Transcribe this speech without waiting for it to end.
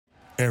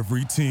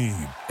Every team,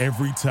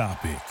 every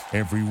topic,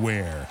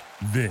 everywhere.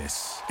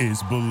 This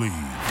is Believe.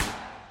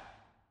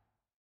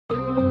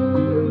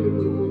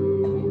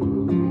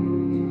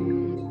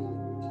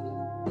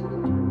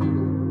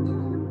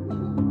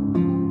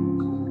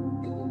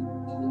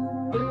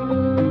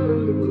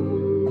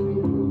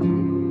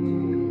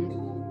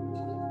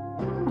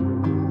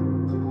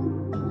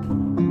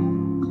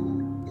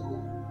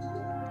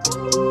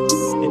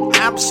 An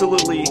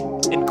absolutely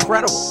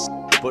incredible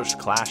Busch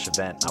Clash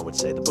event, I would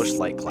say, the Busch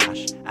Light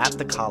Clash at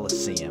the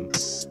Coliseum.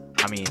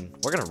 I mean,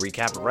 we're going to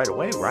recap it right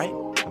away, right?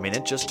 I mean,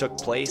 it just took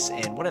place,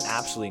 and what an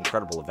absolutely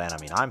incredible event. I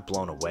mean, I'm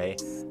blown away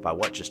by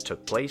what just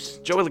took place.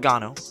 Joey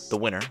Logano, the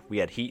winner. We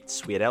had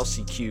heats, we had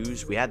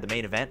LCQs, we had the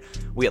main event,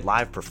 we had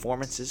live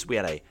performances, we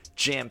had a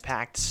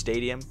jam-packed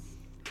stadium,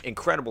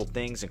 incredible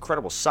things,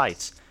 incredible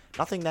sights.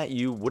 Nothing that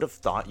you would have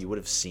thought you would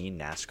have seen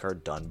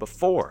NASCAR done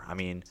before. I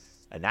mean,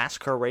 a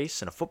NASCAR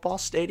race in a football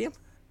stadium?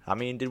 I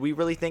mean, did we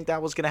really think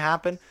that was going to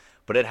happen?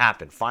 But it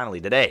happened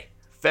finally today,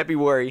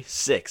 February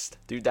 6th,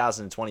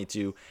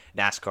 2022.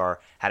 NASCAR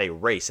had a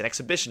race, an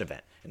exhibition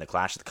event in the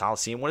Clash at the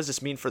Coliseum. What does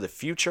this mean for the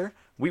future?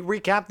 We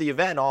recap the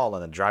event all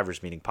on the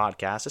Drivers Meeting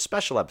podcast, a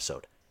special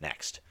episode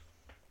next.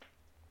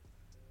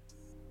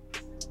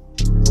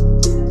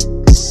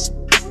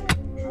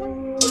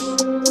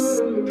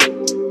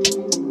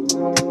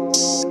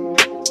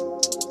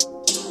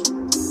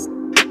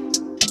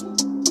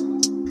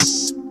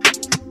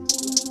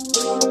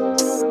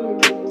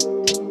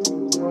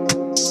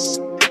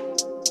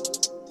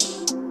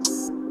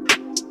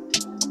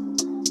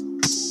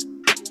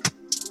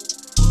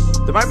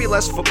 There might be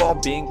less football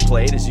being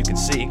played, as you can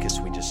see,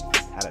 because we just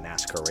had a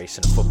NASCAR race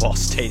in a football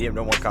stadium.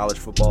 No more college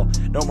football,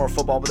 no more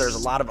football, but there's a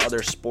lot of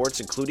other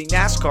sports, including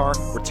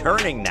NASCAR,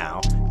 returning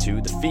now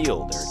to the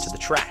field, or to the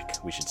track,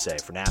 we should say,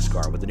 for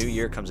NASCAR. With the new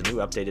year comes a new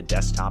updated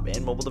desktop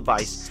and mobile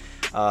device.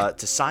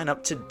 To sign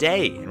up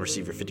today and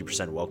receive your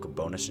 50% welcome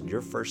bonus and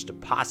your first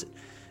deposit,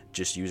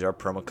 just use our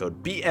promo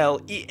code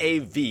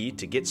BLEAV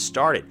to get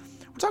started.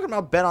 We're talking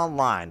about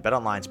BetOnline.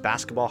 BetOnline's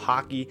basketball,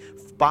 hockey,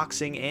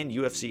 boxing, and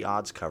UFC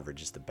odds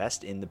coverage is the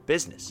best in the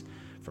business.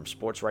 From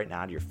sports right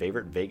now to your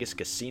favorite Vegas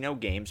casino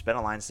games,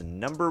 BetOnline's the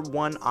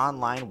 #1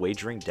 online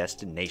wagering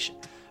destination.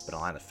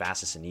 BetOnline, the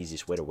fastest and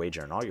easiest way to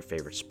wager on all your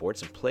favorite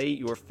sports and play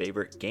your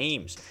favorite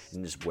games.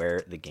 And this is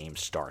where the game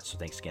starts. So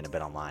thanks again to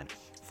BetOnline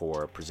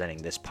for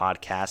presenting this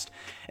podcast.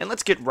 And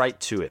let's get right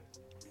to it.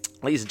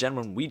 Ladies and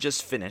gentlemen, we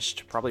just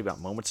finished, probably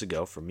about moments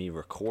ago for me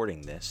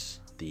recording this,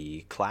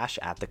 the Clash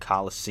at the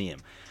Coliseum.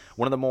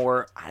 One of the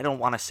more, I don't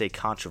want to say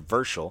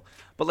controversial,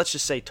 but let's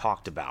just say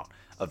talked about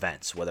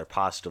events, whether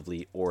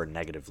positively or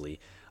negatively,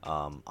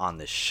 on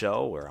this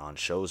show or on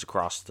shows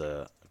across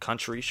the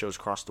country, shows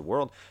across the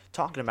world,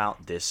 talking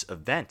about this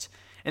event.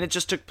 And it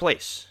just took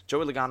place.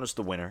 Joey Logano's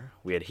the winner.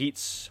 We had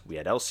heats, we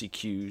had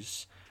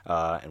LCQs,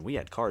 and we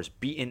had cars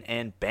beating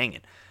and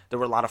banging. There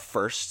were a lot of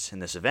firsts in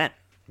this event.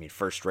 I mean,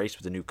 first race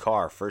with a new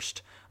car,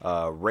 first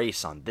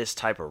race on this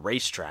type of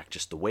racetrack,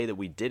 just the way that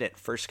we did it,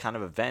 first kind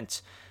of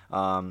event,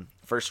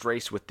 first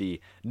race with the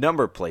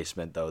number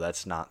placement, though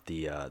that's not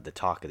the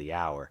talk of the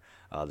hour.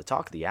 The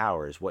talk of the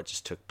hour is what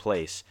just took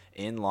place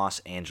in Los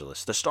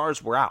Angeles. The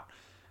stars were out.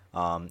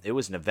 It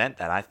was an event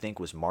that I think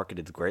was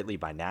marketed greatly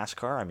by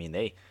NASCAR. I mean,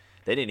 they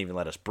didn't even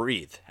let us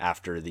breathe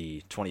after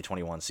the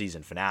 2021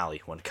 season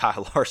finale when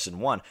Kyle Larson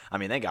won. I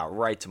mean, they got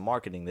right to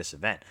marketing this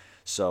event.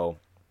 So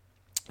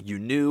you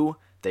knew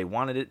they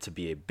wanted it to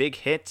be a big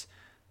hit.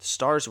 The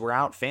stars were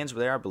out. Fans were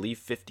there. I believe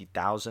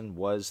 50,000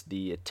 was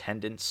the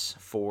attendance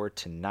for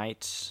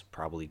tonight,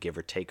 probably give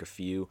or take a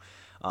few.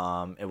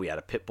 And we had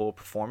a pit bull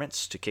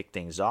performance to kick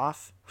things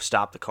off.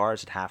 Stopped the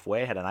cars at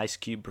halfway, had an Ice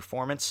Cube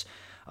performance.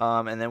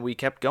 And then we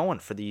kept going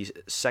for the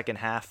second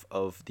half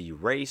of the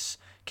race.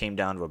 Came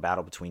down to a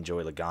battle between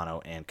Joey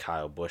Logano and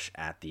Kyle Busch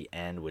at the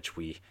end, which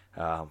we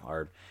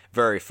are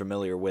very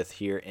familiar with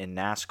here in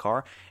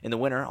NASCAR. And the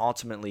winner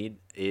ultimately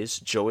is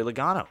Joey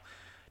Logano.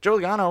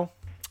 Joey Logano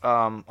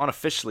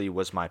unofficially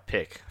was my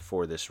pick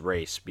for this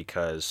race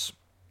because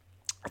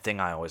a thing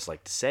I always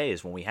like to say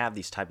is when we have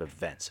these type of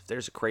events, if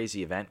there's a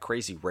crazy event,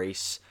 crazy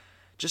race,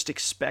 just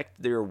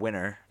expect their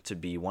winner to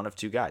be one of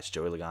two guys,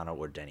 Joey Logano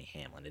or Denny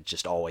Hamlin. It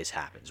just always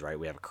happens, right?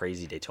 We have a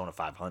crazy Daytona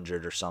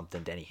 500 or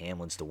something. Denny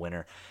Hamlin's the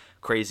winner.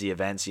 Crazy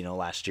events,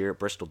 last year at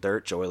Bristol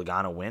Dirt, Joey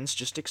Logano wins.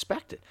 Just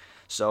expect it.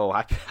 So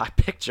I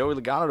picked Joey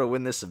Logano to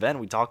win this event.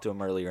 We talked to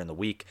him earlier in the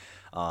week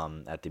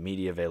at the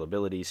media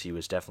availabilities. He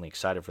was definitely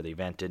excited for the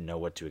event, didn't know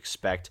what to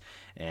expect,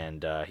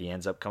 and he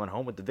ends up coming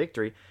home with the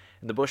victory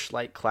in the Busch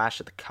Light Clash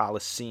at the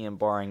Coliseum,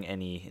 barring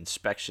any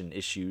inspection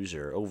issues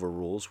or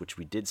overrules, which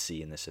we did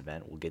see in this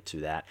event. We'll get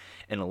to that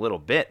in a little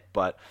bit,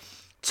 but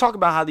let's talk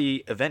about how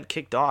the event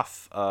kicked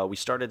off. We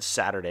started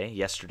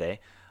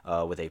yesterday,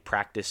 with a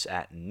practice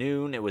at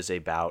noon. It was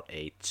about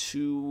a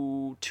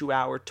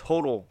two-hour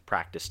total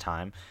practice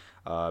time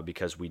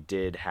because we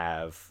did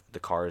have the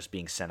cars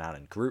being sent out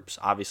in groups.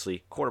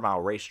 Obviously,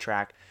 quarter-mile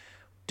racetrack.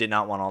 Did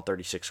not want all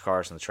 36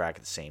 cars on the track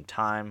at the same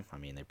time. I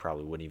mean, they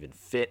probably wouldn't even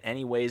fit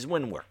anyways.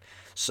 Wouldn't work.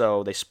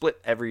 So they split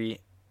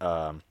every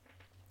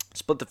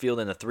split the field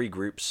into 3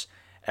 groups.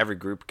 Every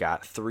group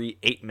got 3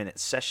 8-minute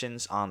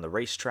sessions on the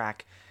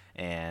racetrack,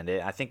 and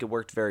I think it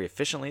worked very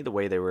efficiently the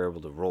way they were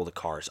able to roll the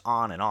cars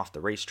on and off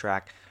the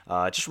racetrack.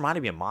 It just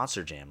reminded me of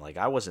Monster Jam. Like,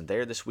 I wasn't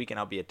there this weekend.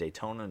 I'll be at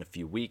Daytona in a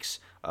few weeks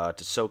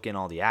to soak in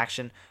all the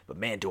action. But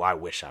man, do I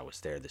wish I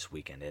was there this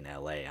weekend in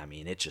LA. I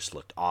mean, it just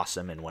looked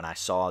awesome. And when I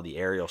saw the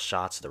aerial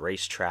shots of the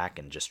racetrack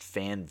and just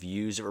fan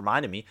views, it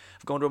reminded me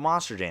of going to a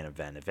Monster Jam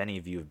event. If any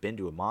of you have been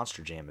to a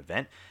Monster Jam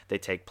event, they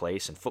take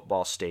place in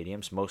football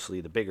stadiums.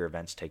 Mostly the bigger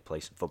events take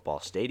place in football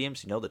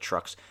stadiums. You know, the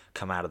trucks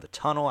come out of the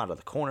tunnel, out of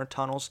the corner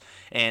tunnels,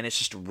 and it's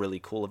just a really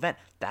cool event.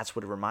 That's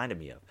what it reminded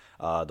me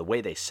of. The way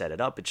they set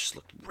it up, it just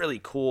looked really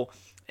cool.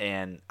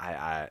 And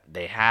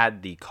they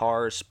had the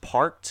cars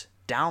parked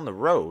down the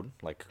road.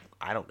 Like,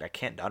 I don't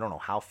know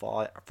how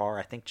far.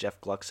 I think Jeff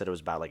Gluck said it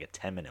was about like a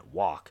 10-minute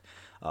walk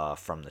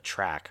from the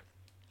track.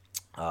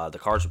 The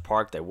cars were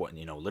parked. They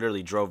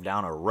literally drove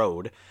down a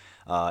road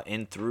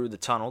in through the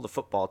tunnel, the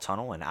football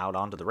tunnel, and out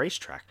onto the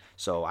racetrack.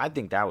 So I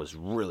think that was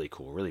really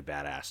cool, really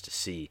badass to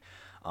see.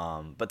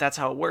 But that's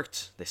how it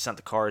worked. They sent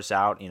the cars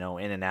out, in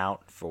and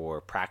out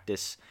for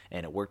practice,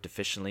 and it worked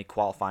efficiently.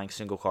 Qualifying,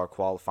 single car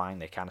qualifying,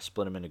 they kind of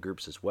split them into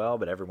groups as well,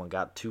 but everyone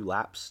got 2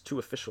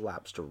 official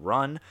laps to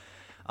run,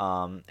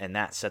 and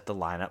that set the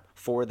lineup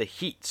for the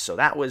heat. So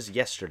that was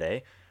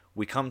yesterday.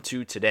 We come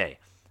to today.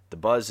 The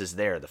buzz is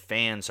there. The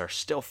fans are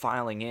still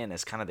filing in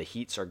as kind of the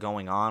heats are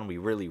going on. We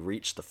really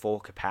reached the full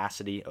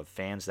capacity of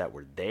fans that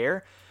were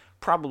there.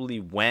 Probably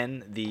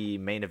when the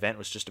main event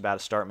was just about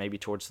to start, maybe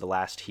towards the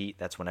last heat.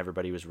 That's when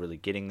everybody was really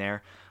getting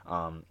there,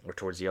 or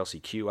towards the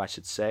LCQ, I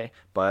should say.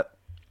 But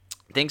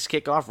things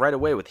kick off right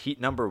away with heat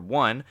number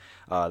 1.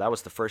 That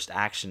was the first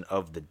action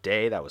of the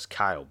day. That was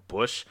Kyle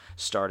Busch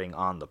starting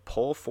on the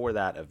pole for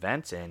that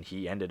event, and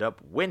he ended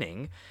up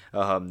winning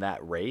that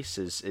race.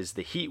 Is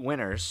the heat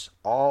winners,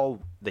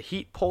 all the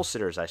heat pole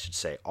sitters, I should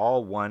say,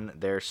 all won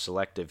their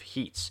selective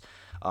heats.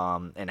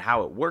 And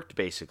how it worked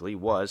basically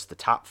was the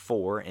top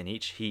 4 in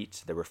each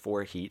heat, there were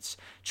 4 heats,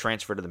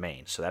 transfer to the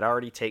main. So that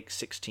already takes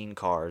 16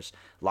 cars,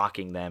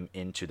 locking them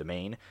into the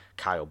main.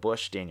 Kyle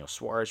Busch, Daniel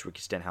Suarez, Ricky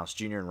Stenhouse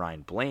Jr., and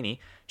Ryan Blaney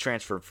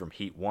transferred from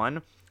heat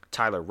 1.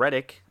 Tyler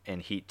Reddick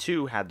in heat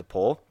 2 had the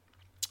pole.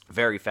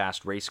 Very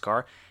fast race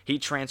car. He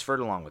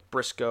transferred along with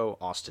Briscoe,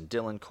 Austin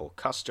Dillon, Cole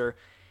Custer.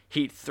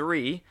 Heat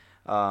 3,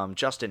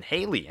 Justin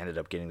Haley ended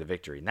up getting the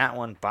victory in that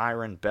one.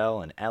 Byron,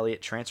 Bell, and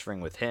Elliott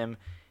transferring with him.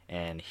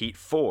 And heat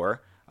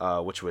 4,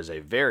 which was a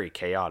very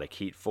chaotic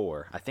heat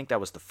 4, I think that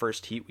was the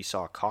first heat we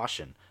saw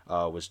caution,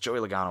 was Joey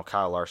Logano,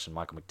 Kyle Larson,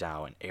 Michael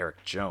McDowell, and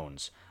Eric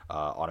Jones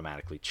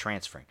automatically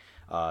transferring.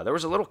 There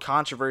was a little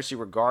controversy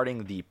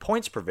regarding the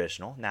points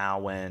provisional. Now,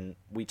 when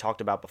we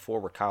talked about before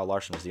where Kyle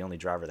Larson was the only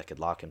driver that could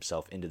lock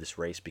himself into this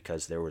race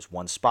because there was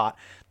one spot,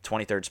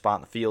 23rd spot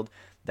in the field,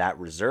 that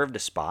reserved a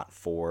spot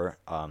for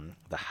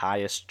the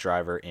highest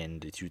driver in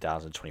the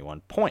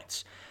 2021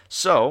 points.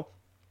 So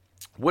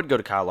would go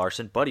to Kyle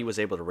Larson, but he was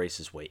able to race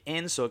his way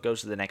in, so it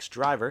goes to the next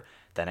driver.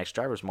 That next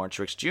driver was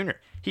Martin Truex Jr.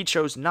 He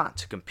chose not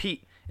to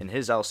compete in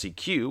his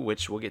LCQ,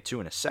 which we'll get to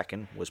in a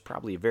second, was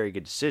probably a very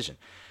good decision.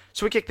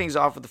 So we kick things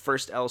off with the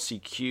first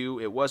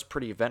LCQ. It was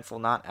pretty eventful,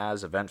 not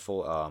as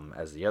eventful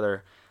as the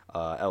other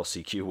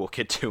LCQ we'll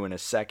get to in a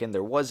second.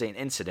 There was an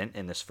incident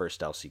in this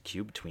first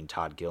LCQ between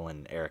Todd Gilliland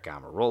and Eric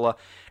Almirola.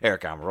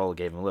 Eric Almirola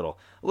gave him a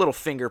little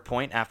finger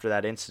point after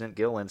that incident.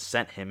 Gilliland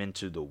sent him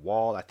into the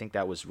wall. I think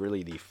that was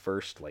really the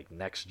first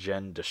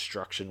next-gen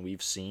destruction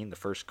we've seen, the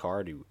first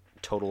car to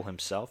total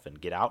himself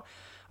and get out.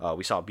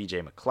 We saw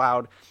BJ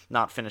McLeod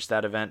not finish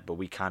that event, but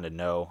we kind of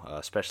know,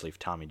 especially if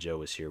Tommy Joe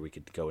was here, we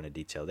could go into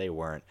detail. They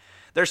weren't.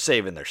 They're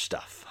saving their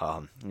stuff.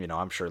 I'm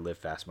sure Live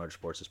Fast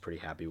Motorsports is pretty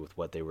happy with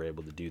what they were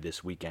able to do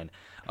this weekend.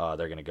 They're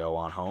going to go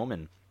on home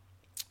and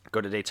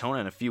go to Daytona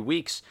in a few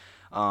weeks.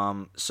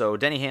 So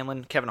Denny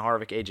Hamlin, Kevin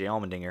Harvick, AJ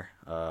Allmendinger,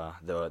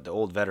 the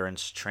old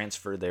veterans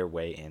transfer their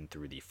way in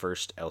through the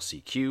first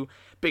LCQ.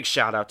 Big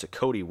shout out to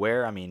Cody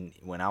Ware. I mean,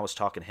 when I was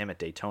talking to him at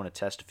Daytona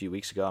Test a few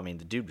weeks ago, I mean,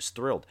 the dude was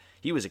thrilled.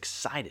 He was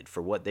excited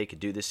for what they could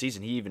do this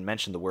season. He even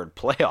mentioned the word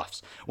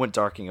playoffs when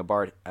talking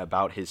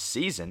about his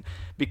season,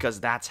 because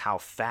that's how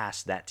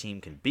fast that team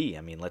can be.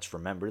 I mean, let's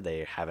remember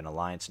they have an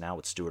alliance now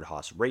with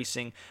Stewart-Haas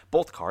Racing.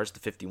 Both cars, the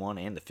 51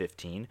 and the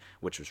 15,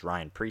 which was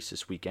Ryan Preece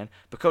this weekend.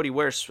 But Cody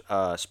Ware's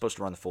supposed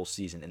to run the full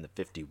season in the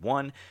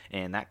 51,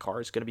 and that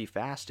car is going to be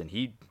fast, and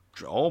he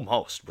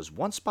almost was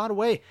one spot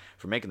away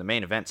from making the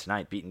main event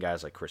tonight, beating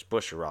guys like Chris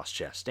Buescher, Ross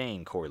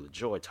Chastain, Corey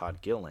LaJoie, Todd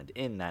Gilliland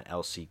in that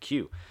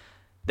LCQ.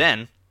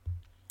 Then,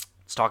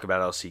 let's talk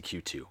about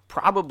LCQ2.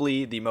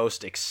 Probably the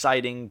most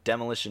exciting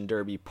Demolition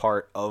Derby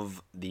part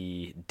of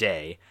the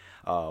day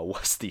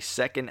was the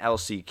second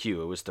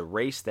LCQ. It was the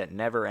race that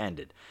never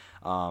ended,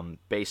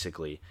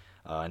 basically,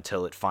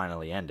 until it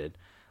finally ended.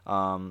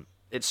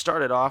 It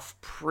started off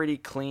pretty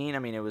clean. I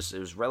mean, it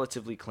was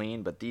relatively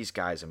clean, but these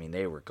guys, I mean,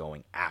 they were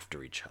going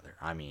after each other.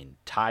 I mean,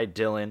 Ty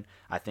Dillon,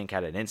 I think,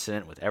 had an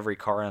incident with every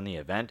car on the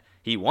event.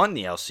 He won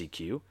the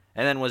LCQ,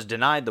 and then was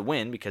denied the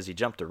win because he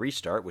jumped a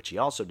restart, which he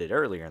also did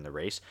earlier in the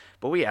race.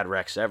 But we had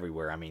wrecks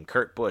everywhere. I mean,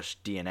 Kurt Busch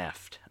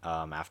DNF'd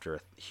after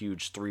a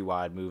huge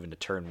 3-wide move into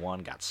turn 1,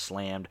 got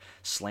slammed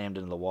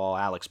into the wall.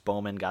 Alex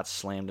Bowman got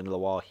slammed into the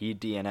wall. He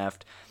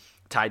DNF'd.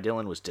 Ty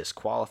Dillon was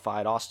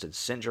disqualified. Austin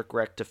Cindric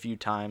wrecked a few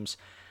times.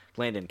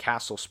 Landon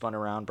Castle spun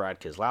around. Brad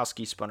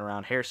Keselowski spun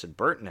around. Harrison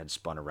Burton had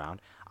spun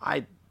around.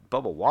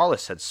 Bubba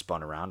Wallace had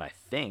spun around, I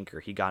think, or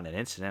he got in an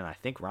incident. I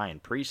think Ryan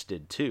Preece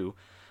did too.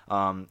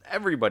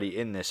 Everybody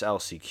in this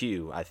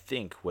LCQ, I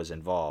think, was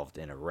involved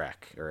in a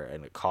wreck, or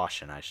in a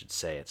caution, I should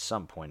say, at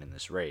some point in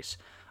this race.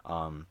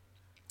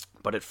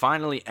 But it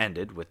finally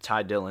ended with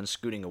Ty Dillon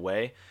scooting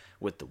away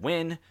with the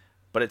win,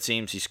 but it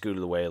seems he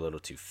scooted away a little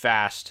too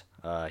fast.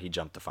 He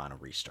jumped the final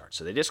restart.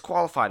 So they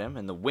disqualified him,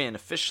 and the win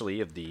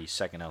officially of the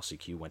second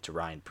LCQ went to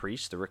Ryan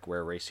Preece, the Rick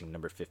Ware Racing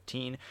number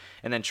 15,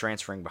 and then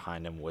transferring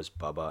behind him was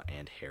Bubba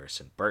and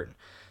Harrison Burton.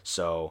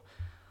 So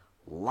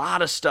a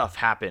lot of stuff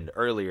happened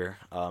earlier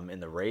in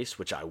the race,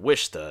 which I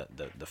wish the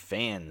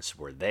fans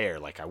were there.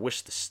 Like, I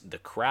wish the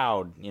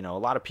crowd, a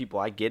lot of people,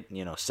 I get,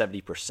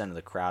 70% of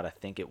the crowd, I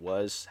think it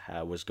was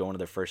going to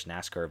their first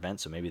NASCAR event,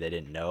 so maybe they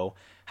didn't know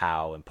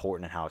how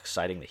important and how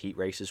exciting the heat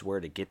races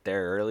were to get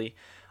there early.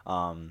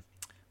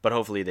 But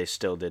hopefully they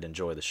still did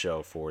enjoy the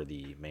show for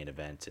the main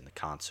event and the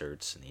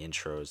concerts and the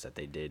intros that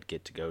they did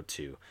get to go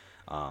to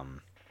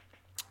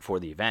for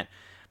the event.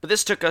 But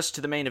this took us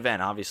to the main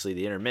event, obviously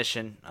the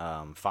intermission.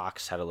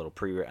 Fox had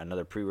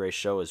another pre-race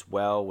show as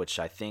well, which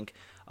I think,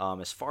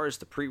 as far as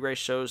the pre-race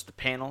shows, the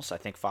panels, I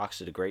think Fox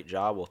did a great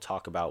job. We'll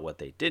talk about what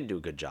they didn't do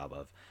a good job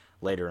of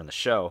later in the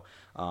show.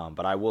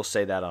 But I will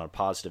say that on a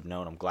positive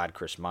note, I'm glad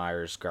Chris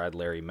Myers, glad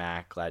Larry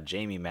Mack, glad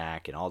Jamie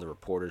Mack, and all the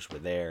reporters were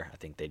there. I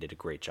think they did a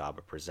great job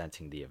of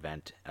presenting the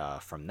event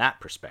from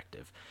that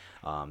perspective.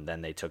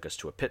 Then they took us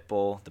to the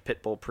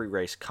Pitbull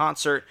pre-race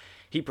concert.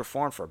 He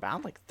performed for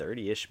about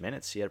 30-ish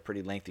minutes. He had a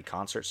pretty lengthy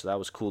concert, so that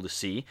was cool to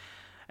see.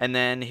 And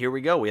then here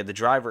we go. We had the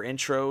driver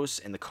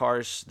intros and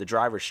the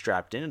drivers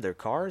strapped into their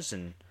cars,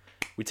 and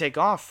we take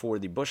off for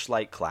the Busch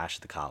Light Clash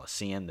at the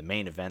Coliseum, the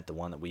main event, the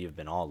one that we have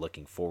been all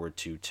looking forward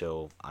to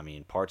till,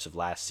 parts of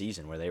last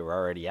season where they were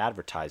already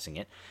advertising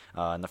it.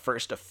 And the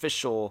first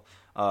official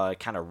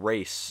kind of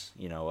race,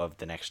 of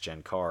the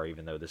next-gen car,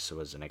 even though this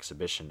was an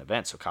exhibition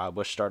event. So Kyle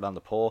Busch started on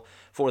the pole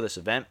for this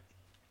event.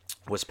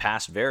 Was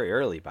passed very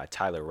early by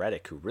Tyler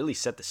Reddick, who really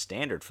set the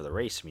standard for the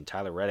race.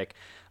 Tyler Reddick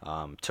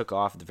took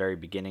off at the very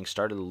beginning,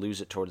 started to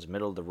lose it towards the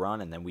middle of the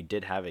run, and then we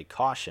did have a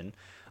caution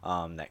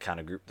that kind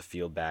of grouped the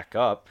field back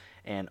up.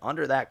 And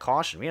under that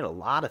caution, we had a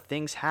lot of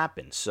things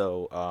happen.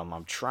 So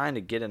I'm trying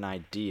to get an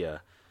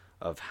idea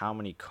of how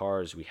many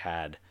cars we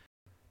had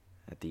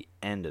at the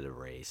end of the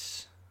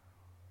race.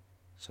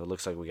 So it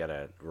looks like we got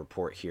a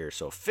report here.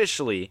 So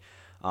officially,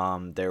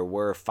 there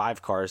were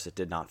 5 cars that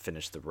did not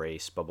finish the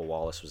race. Bubba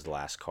Wallace was the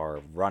last car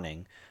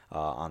running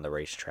on the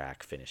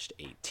racetrack, finished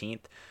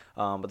 18th.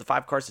 But the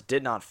 5 cars that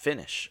did not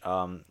finish,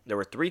 there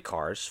were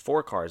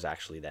 4 cars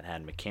actually, that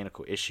had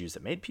mechanical issues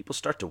that made people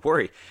start to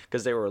worry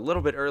because they were a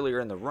little bit earlier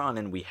in the run,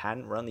 and we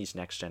hadn't run these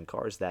next-gen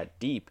cars that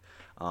deep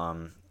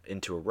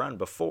into a run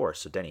before.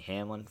 So Denny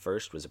Hamlin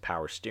first was a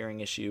power steering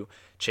issue.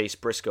 Chase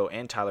Briscoe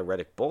and Tyler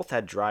Reddick both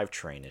had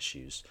drivetrain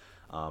issues.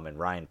 And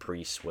Ryan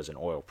Preece was an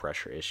oil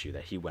pressure issue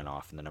that he went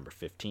off in the number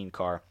 15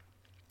 car.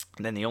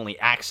 And then the only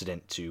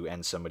accident to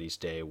end somebody's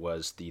day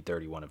was the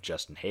 31 of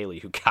Justin Haley,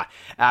 who got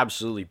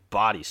absolutely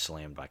body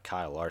slammed by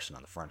Kyle Larson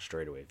on the front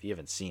straightaway. If you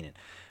haven't seen it,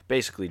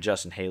 basically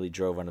Justin Haley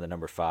drove under the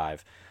number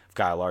 5 of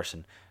Kyle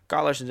Larson.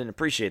 Kyle Larson didn't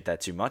appreciate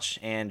that too much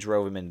and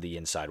drove him into the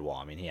inside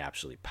wall. He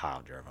absolutely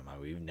pile drove him.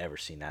 We've never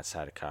seen that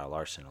side of Kyle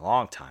Larson in a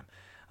long time,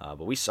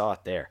 but we saw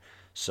it there.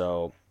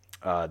 So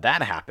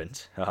that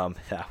happened.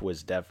 That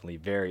was definitely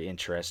very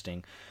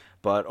interesting.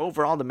 But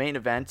overall, the main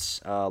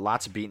events,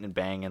 lots of beating and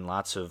banging,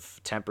 lots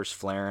of tempers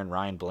flaring.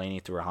 Ryan Blaney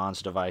threw a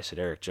Hans device at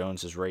Eric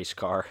Jones's race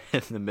car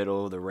in the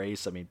middle of the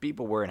race.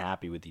 People weren't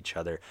happy with each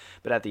other.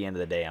 But at the end of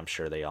the day, I'm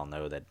sure they all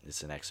know that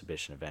it's an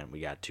exhibition event.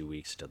 We got 2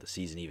 weeks until the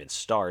season even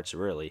starts,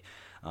 really.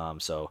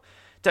 So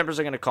tempers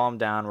are going to calm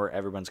down, where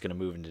everyone's going to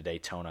move into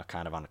Daytona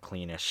kind of on a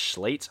cleanish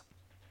slate.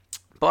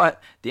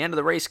 But the end of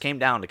the race came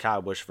down to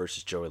Kyle Busch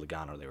versus Joey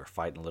Logano. They were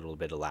fighting a little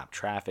bit of lap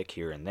traffic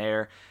here and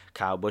there.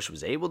 Kyle Busch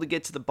was able to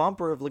get to the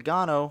bumper of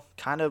Logano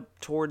kind of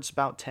towards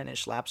about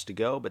 10-ish laps to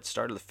go, but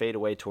started to fade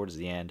away towards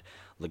the end.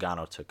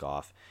 Logano took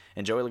off.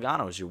 And Joey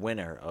Logano is your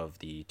winner of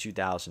the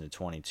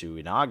 2022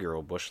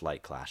 inaugural Busch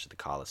Light Clash at the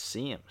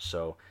Coliseum.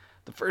 So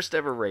the first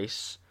ever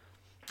race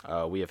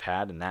we have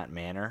had in that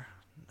manner.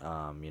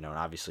 And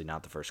obviously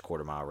not the first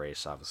quarter-mile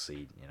race,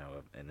 obviously,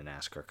 in the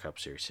NASCAR Cup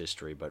Series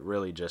history, but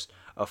really just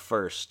a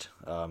first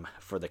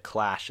for the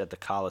Clash at the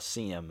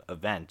Coliseum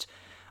event.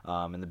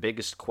 And the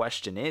biggest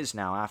question is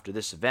now after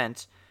this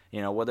event,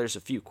 there's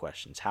a few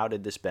questions. How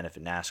did this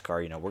benefit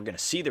NASCAR? We're going to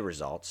see the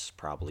results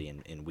probably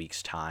in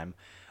weeks' time,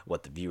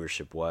 what the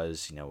viewership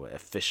was,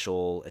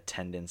 official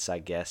attendance, I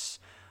guess,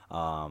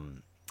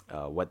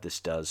 what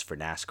this does for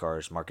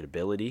NASCAR's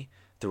marketability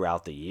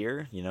throughout the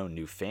year,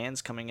 new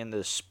fans coming into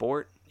the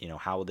sport,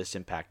 how will this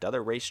impact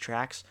other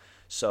racetracks?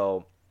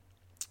 So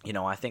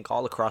I think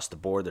all across the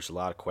board, there's a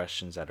lot of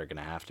questions that are going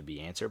to have to be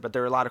answered, but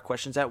there are a lot of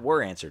questions that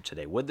were answered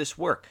today. Would this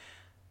work?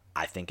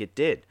 I think it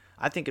did.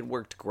 I think it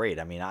worked great.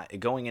 I mean,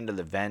 going into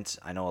the event,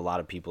 I know a lot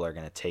of people are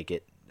going to take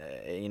it.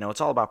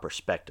 It's all about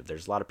perspective.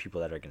 There's a lot of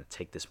people that are going to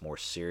take this more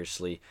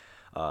seriously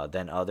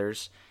than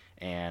others.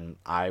 And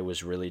I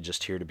was really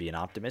just here to be an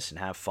optimist and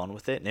have fun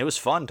with it. And it was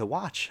fun to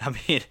watch.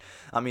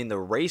 I mean, the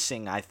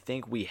racing, I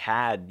think we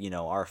had,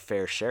 our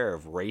fair share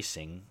of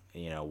racing.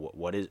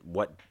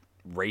 What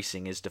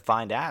racing is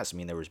defined as. I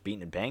mean, there was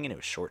beating and banging. It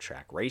was short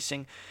track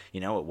racing.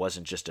 It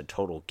wasn't just a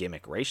total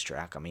gimmick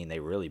racetrack. I mean, they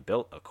really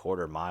built a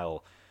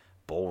quarter-mile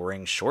bull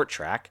ring short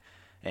track,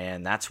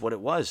 and that's what it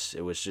was.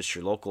 It was just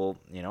your local,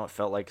 it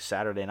felt like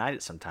Saturday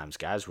night sometimes.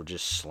 Guys were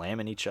just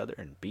slamming each other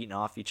and beating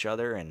off each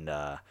other, and,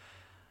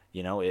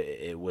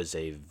 it was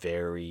a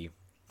very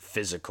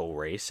physical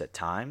race at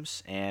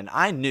times. And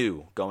I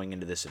knew going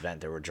into this event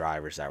there were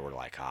drivers that were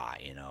like,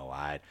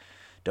 I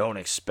don't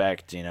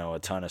expect, a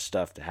ton of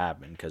stuff to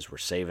happen because we're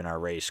saving our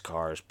race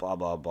cars, blah,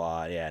 blah,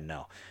 blah. Yeah,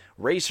 no.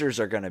 Racers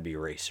are going to be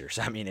racers.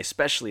 I mean,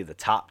 especially the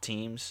top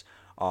teams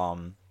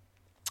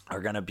are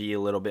going to be a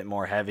little bit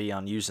more heavy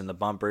on using the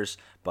bumpers.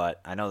 But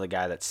I know the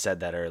guy that said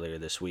that earlier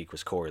this week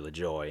was Corey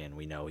LaJoie, and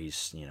we know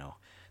he's,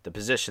 the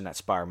position that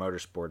Spire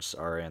Motorsports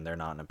are in, they're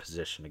not in a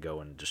position to go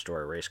and destroy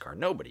a race car.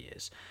 Nobody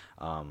is.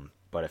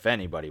 But if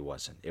anybody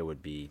wasn't, it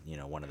would be,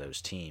 one of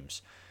those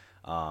teams.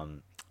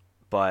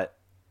 But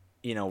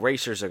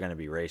racers are going to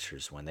be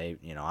racers when they,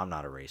 I'm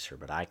not a racer,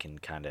 but I can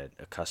kind of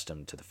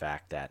accustom to the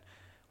fact that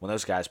when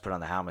those guys put on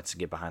the helmets and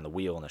get behind the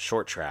wheel in a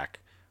short track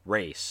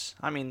race,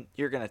 I mean,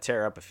 you're going to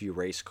tear up a few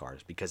race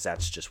cars because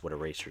that's just what a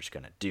racer's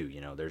going to do.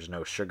 There's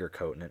no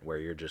sugarcoating it where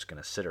you're just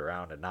going to sit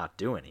around and not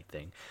do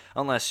anything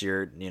unless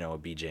you're, a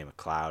BJ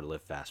McLeod,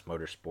 Live Fast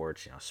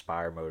Motorsports,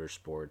 Spire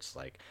Motorsports.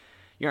 Like,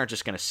 you aren't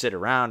just going to sit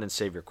around and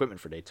save your equipment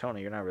for Daytona.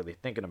 You're not really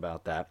thinking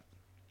about that.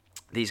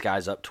 These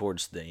guys up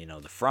towards the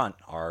the front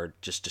are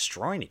just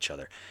destroying each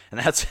other, and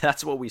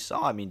that's what we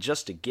saw. I mean,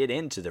 just to get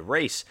into the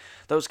race,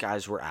 those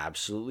guys were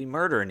absolutely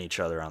murdering each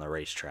other on the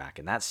racetrack.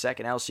 And that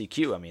second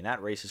LCQ, I mean,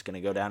 that race is going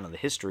to go down in the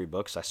history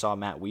books. I saw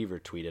Matt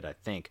Weaver tweeted, I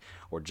think,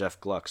 or Jeff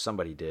Gluck,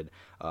 somebody did,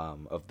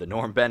 of the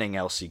Norm Benning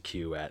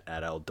LCQ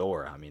at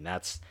Eldora. I mean,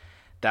 that's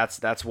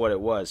what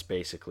it was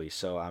basically.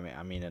 So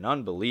I mean, an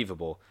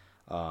unbelievable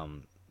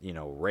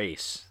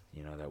race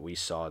that we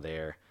saw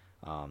there.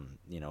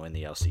 In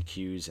the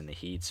LCQs and the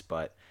heats,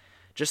 but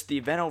just the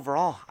event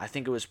overall, I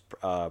think it was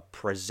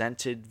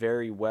presented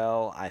very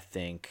well. I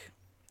think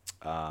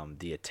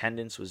the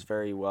attendance was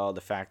very well. The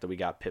fact that we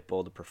got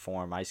Pitbull to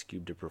perform, Ice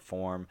Cube to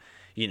perform,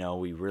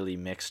 we really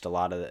mixed a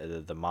lot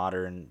of the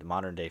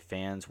modern day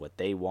fans, what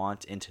they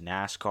want, into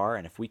NASCAR.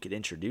 And if we could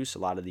introduce a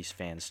lot of these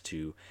fans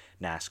to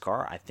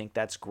NASCAR, I think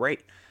that's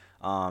great.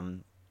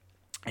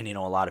 And,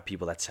 a lot of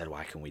people that said,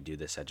 why can we do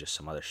this at just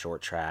some other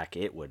short track?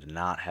 It would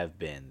not have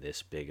been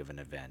this big of an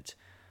event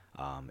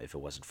if it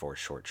wasn't for a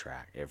short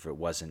track, if it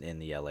wasn't in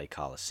the LA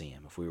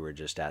Coliseum. If we were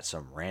just at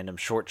some random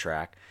short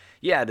track,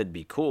 yeah, it'd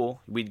be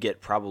cool. We'd get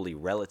probably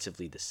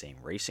relatively the same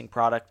racing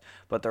product,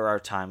 but there are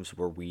times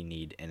where we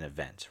need an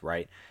event,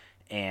 right?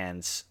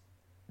 And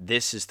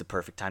this is the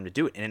perfect time to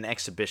do it in an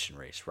exhibition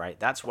race, right?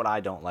 That's what I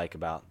don't like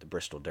about the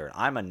Bristol Dirt.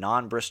 I'm a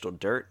non-Bristol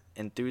Dirt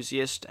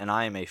enthusiast, and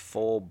I am a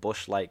full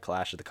Busch Light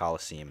Clash at the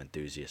Coliseum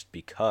enthusiast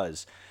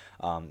because,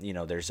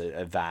 there's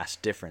a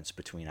vast difference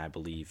between, I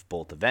believe,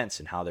 both events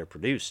and how they're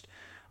produced.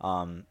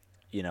 One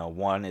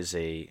is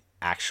a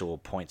actual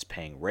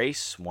points-paying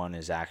race. One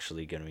is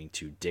actually going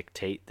to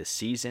dictate the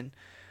season.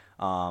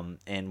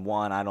 And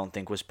one I don't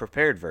think was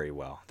prepared very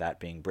well, that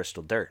being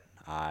Bristol Dirt.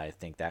 I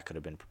think that could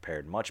have been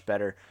prepared much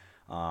better.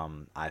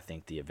 I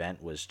think the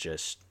event was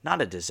just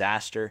not a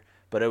disaster,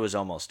 but it was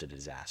almost a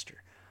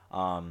disaster.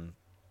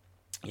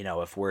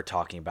 If we're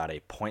talking about a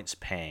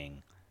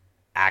points-paying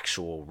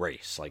actual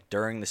race, like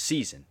during the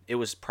season, it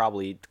was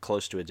probably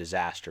close to a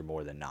disaster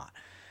more than not.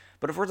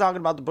 But if we're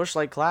talking about the Busch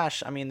Light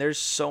Clash, I mean, there's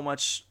so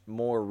much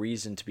more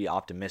reason to be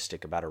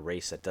optimistic about a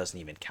race that doesn't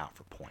even count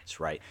for points,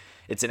 right?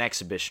 It's an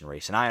exhibition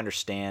race, and I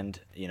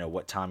understand,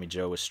 what Tommy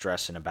Joe was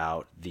stressing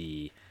about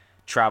the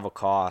travel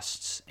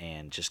costs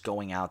and just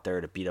going out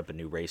there to beat up a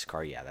new race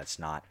car. Yeah, that's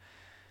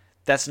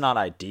not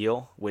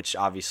ideal, which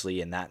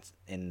obviously in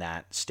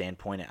that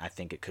standpoint, I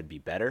think it could be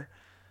better.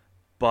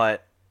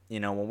 But,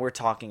 when we're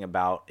talking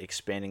about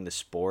expanding the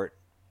sport,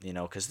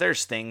 because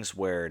there's things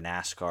where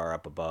NASCAR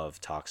up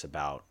above talks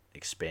about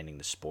expanding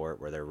the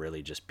sport where they're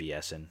really just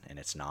BSing and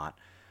it's not.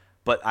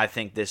 But I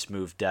think this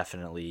move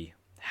definitely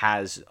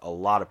has a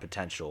lot of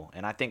potential,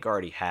 and I think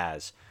already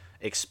has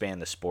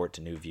expand the sport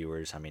to new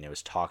viewers. I mean, it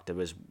was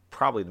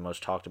probably the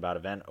most talked about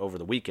event over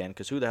the weekend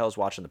because who the hell is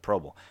watching the Pro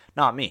Bowl?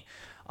 Not me.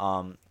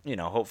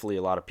 Hopefully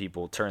a lot of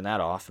people turn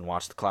that off and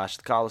watch the Clash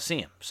at the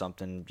Coliseum.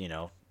 Something,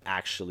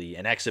 actually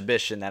an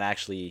exhibition that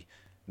actually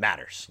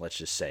matters. Let's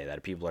just say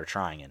that people are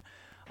trying it.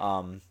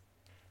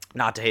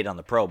 Not to hate on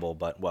the Pro Bowl,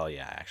 but, well,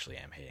 yeah, I actually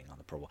am hating on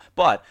the Pro Bowl.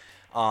 But,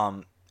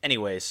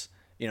 anyways,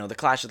 the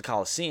Clash of the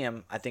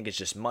Coliseum, I think is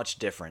just much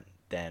different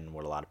than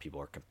what a lot of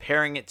people are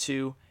comparing it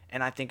to.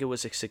 And I think it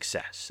was a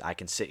success. I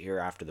can sit here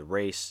after the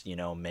race,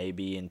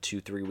 maybe in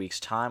 2-3 weeks'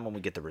 time when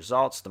we get the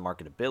results, the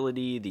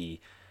marketability,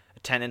 the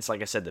attendance,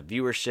 like I said, the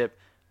viewership,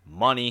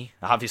 money,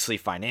 obviously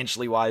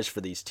financially wise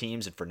for these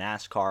teams and for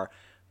NASCAR,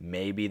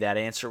 maybe that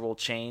answer will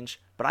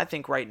change. But I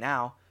think right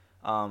now,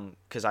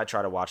 because I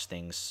try to watch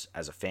things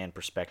as a fan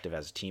perspective,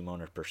 as a team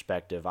owner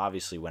perspective.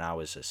 Obviously, when I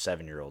was a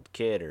 7-year-old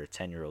kid or a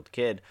 10-year-old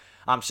kid,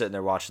 I'm sitting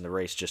there watching the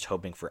race just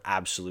hoping for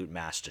absolute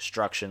mass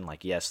destruction.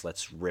 Like, yes,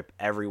 let's rip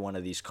every one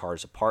of these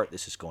cars apart.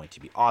 This is going to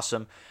be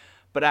awesome.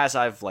 But as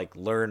I've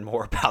learned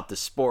more about the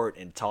sport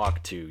and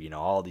talked to,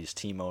 all these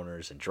team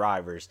owners and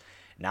drivers,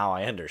 now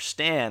I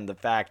understand the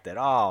fact that,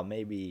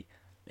 maybe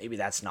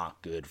that's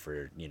not good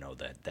for,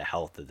 the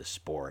health of the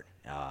sport.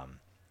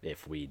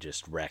 If we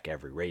just wreck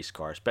every race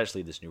car,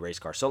 especially this new race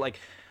car. So,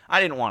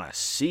 I didn't want to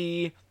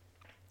see,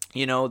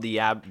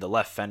 the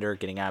left fender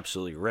getting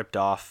absolutely ripped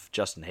off,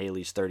 Justin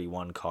Haley's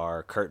 31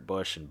 car, Kurt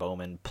Busch and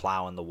Bowman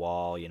plowing the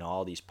wall,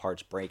 all these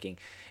parts breaking.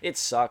 It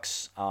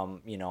sucks.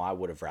 I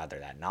would have rather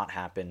that not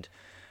happened.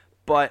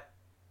 But,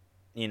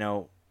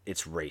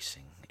 it's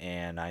racing.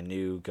 And I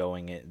knew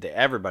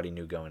everybody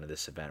knew going into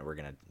this event, we're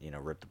going to,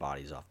 rip the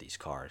bodies off these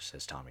cars,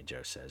 as Tommy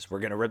Joe says. We're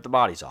going to rip the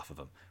bodies off of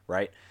them,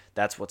 right?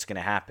 That's what's going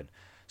to happen.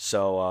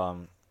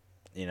 So,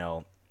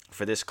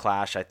 for this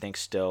clash, I think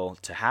still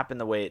to happen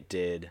the way it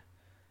did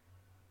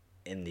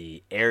in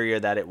the area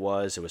that it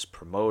was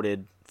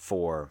promoted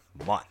for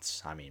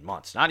months. I mean,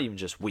 months, not even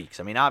just weeks.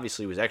 I mean,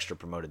 obviously it was extra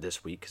promoted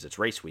this week because it's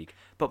race week,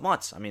 but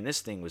months. I mean,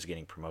 this thing was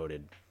getting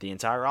promoted the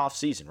entire off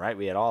season, right?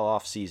 We had all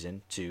off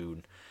season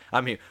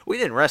we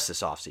didn't rest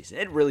this off season.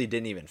 It really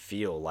didn't even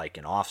feel like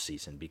an off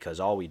season because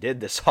all we did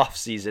this off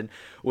season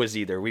was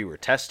either we were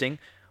testing,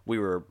 we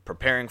were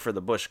preparing for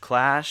the Busch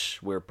Clash,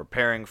 we were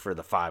preparing for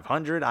the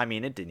 500. I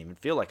mean, it didn't even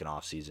feel like an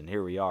off season.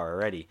 Here we are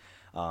already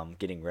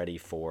getting ready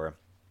for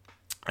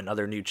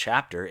another new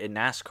chapter in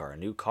NASCAR, a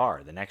new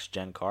car, the next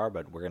gen car,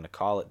 but we're going to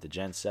call it the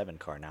Gen 7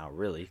 car now,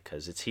 really,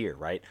 because it's here,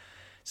 right?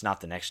 It's not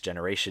the next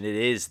generation. It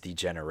is the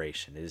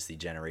generation. It is the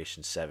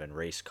Generation 7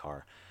 race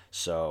car.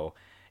 So,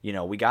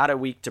 we got a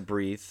week to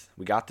breathe.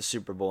 We got the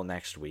Super Bowl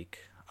next week,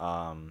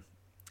 and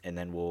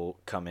then we'll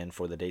come in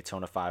for the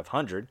Daytona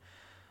 500.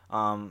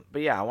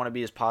 But yeah, I want to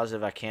be as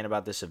positive as I can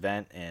about this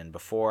event. And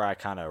before I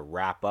kind of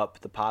wrap up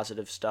the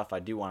positive stuff, I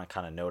do want to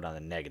kind of note on the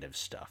negative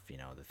stuff,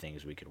 the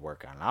things we could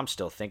work on. And I'm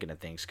still thinking of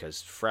things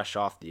because fresh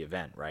off the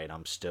event, right?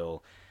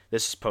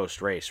 This is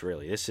post-race,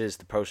 really. This is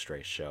the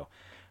post-race show.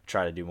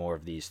 Try to do more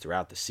of these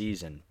throughout the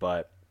season.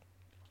 But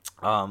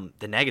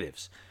the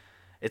negatives,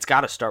 it's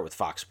got to start with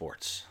Fox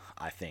Sports,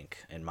 I think,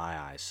 in my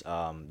eyes.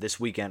 This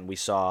weekend we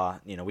saw,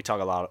 we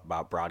talk a lot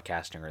about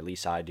broadcasting, or at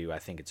least I do. I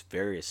think it's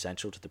very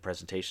essential to the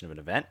presentation of an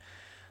event.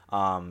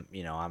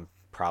 I'm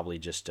probably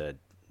just a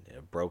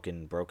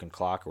broken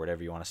clock or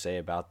whatever you want to say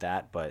about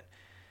that, but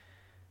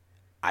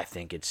I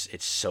think it's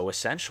so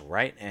essential,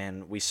 right?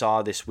 And we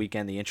saw this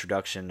weekend the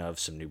introduction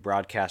of some new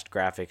broadcast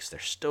graphics. They're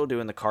still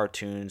doing the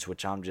cartoons,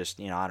 which I'm just,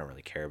 I don't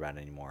really care about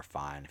anymore.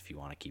 Fine, if you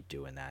want to keep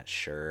doing that,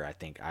 sure. I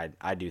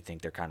do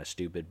think they're kind of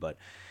stupid, but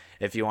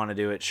if you want to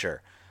do it,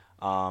 sure.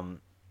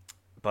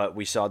 But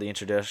we saw the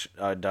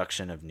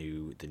introduction of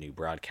the new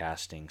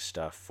broadcasting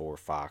stuff for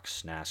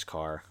Fox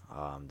NASCAR,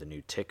 the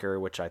new ticker,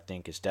 which I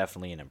think is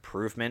definitely an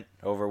improvement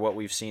over what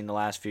we've seen the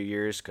last few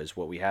years, because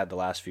what we had the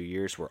last few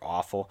years were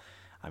awful.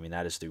 I mean,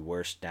 that is the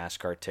worst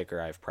NASCAR ticker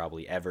I've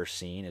probably ever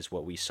seen, is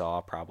what we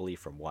saw probably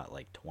from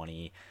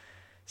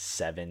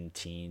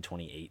 2017,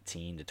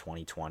 2018 to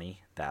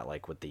 2020.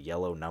 That with the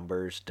yellow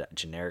numbers,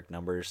 generic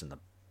numbers, and the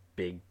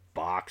big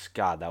box.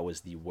 God, that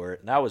was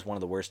one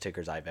of the worst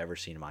tickers I've ever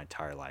seen in my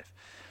entire life.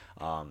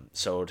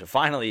 So to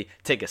finally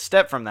take a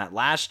step from that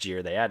last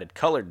year, they added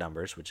colored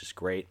numbers, which is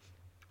great.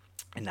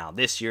 And now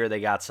this year they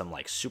got some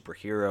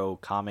superhero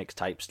comics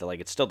type stuff.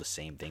 It's still the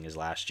same thing as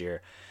last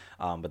year,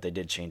 but they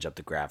did change up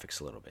the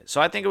graphics a little bit.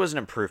 So I think it was an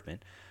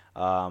improvement.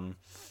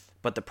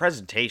 But the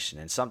presentation,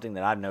 and something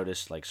that I've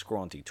noticed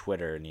scrolling through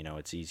Twitter, and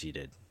it's easy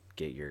to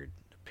get your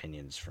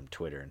opinions from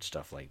Twitter and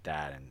stuff like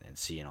that, and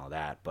seeing all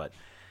that, but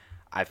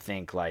I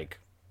think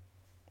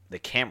the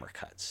camera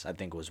cuts, I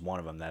think, was one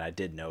of them that I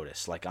did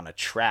notice. On a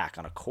track,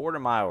 on a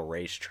quarter-mile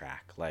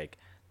racetrack,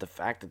 the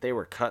fact that they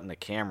were cutting the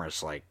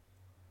cameras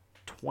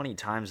 20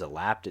 times a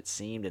lap, it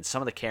seemed, and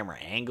some of the camera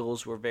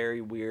angles were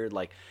very weird.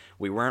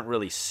 We weren't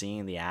really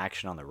seeing the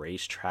action on the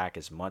racetrack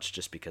as much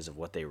just because of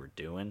what they were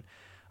doing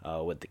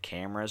with the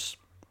cameras.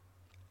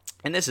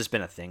 And this has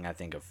been a thing, I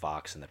think, of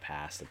Fox in the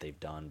past that they've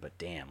done, but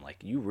damn,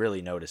 you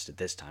really noticed it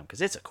this time, because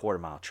it's a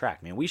quarter-mile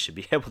track. Man, we should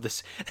be able to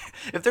see,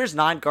 if there's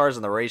 9 cars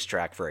on the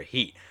racetrack for a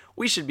heat,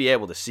 we should be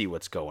able to see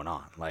what's going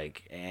on.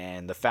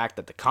 And the fact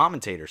that the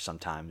commentators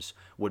sometimes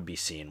would be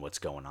seeing what's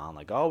going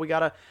on, oh, we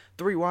got a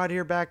 3 wide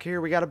here, back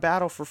here, we got a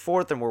battle for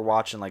 4th, and we're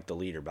watching, the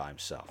leader by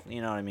himself.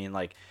 You know what I mean?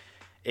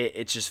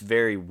 It's just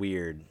very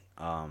weird,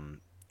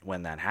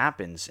 when that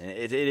happens, and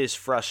it is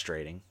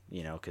frustrating,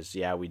 because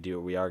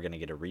we are going to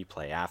get a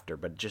replay after,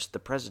 but just the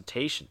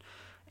presentation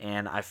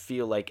And I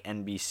feel like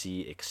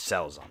NBC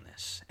excels on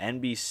this.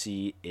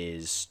 NBC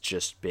is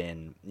just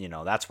been,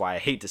 that's why I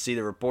hate to see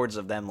the reports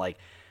of them like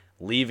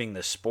leaving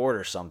the sport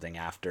or something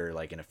after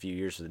like in a few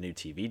years with a new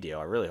TV deal.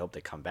 I really hope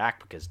they come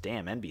back because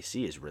damn,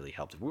 NBC has really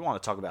helped. If we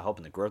want to talk about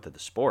helping the growth of the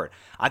sport,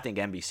 I think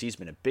NBC's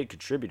been a big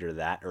contributor to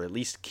that, or at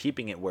least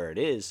keeping it where it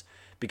is,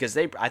 because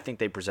I think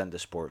they present the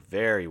sport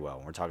very well.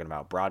 When we're talking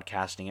about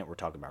broadcasting it, we're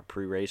talking about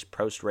pre-race,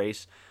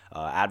 post-race,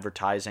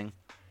 advertising.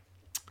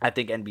 I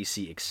think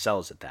NBC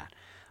excels at that.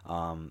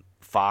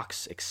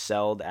 Fox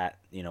excelled at,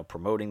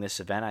 promoting this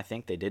event. I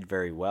think they did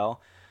very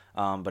well.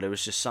 But it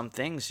was just some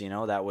things, it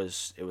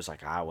was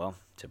like,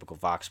 typical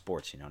Fox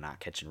Sports, not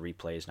catching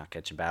replays, not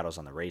catching battles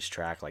on the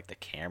racetrack, like the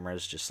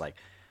cameras just like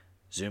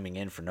zooming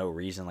in for no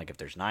reason. Like if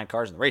there's 9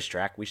 cars on the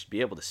racetrack, we should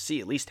be able to see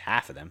at least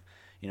half of them.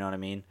 You know what I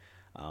mean?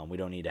 We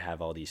don't need to have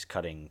all these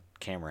cutting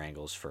camera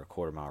angles for a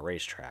quarter-mile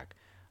racetrack.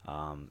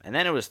 And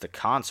then it was the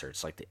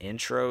concerts, like the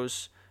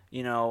intros.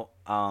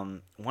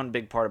 One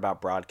big part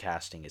about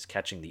broadcasting is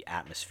catching the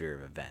atmosphere of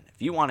an event.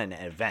 If you want an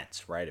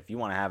event, right? If you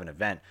want to have an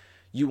event,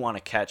 you want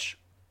to catch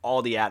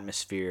all the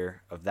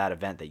atmosphere of that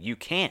event that you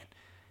can.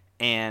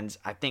 And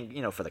I think,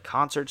 for the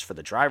concerts, for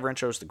the driver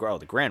intros,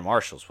 the Grand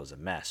Marshals was a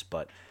mess,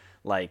 but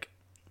like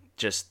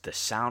just the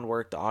sound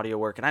work, the audio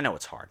work, and I know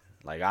it's hard.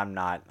 Like I'm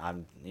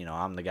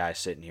the guy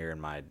sitting here in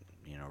my,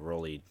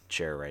 rolly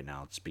chair right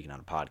now speaking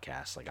on a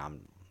podcast. Like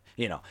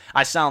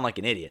I sound like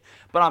an idiot,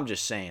 but I'm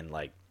just saying,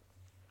 like,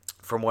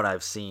 from what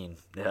I've seen,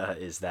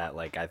 is that,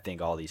 like, I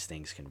think all these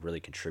things can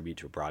really contribute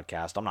to a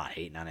broadcast. I'm not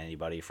hating on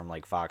anybody from,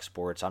 like, Fox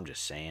Sports. I'm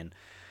just saying,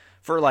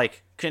 for,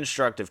 like,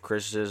 constructive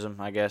criticism,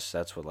 I guess.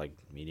 That's what, like,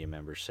 media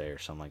members say or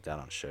something like that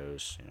on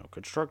shows.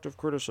 Constructive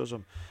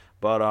criticism.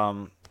 But,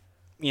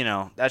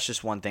 that's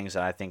just one thing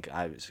that I think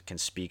I can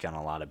speak on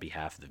a lot of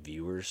behalf of the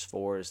viewers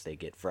for, is they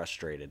get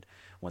frustrated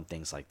when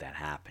things like that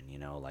happen,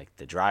 like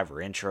the driver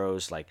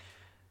intros. Like,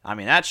 I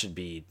mean, that should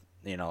be...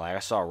 like I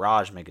saw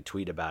Raj make a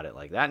tweet about it.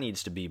 Like that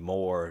needs to be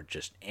more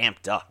just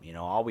amped up.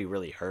 All we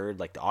really heard,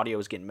 like the audio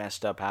was getting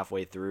messed up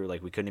halfway through.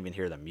 Like we couldn't even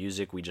hear the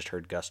music. We just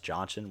heard Gus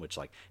Johnson, which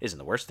like isn't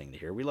the worst thing to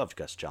hear. We loved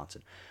Gus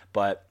Johnson,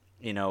 but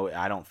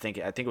I think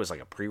it was like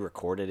a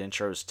pre-recorded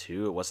intros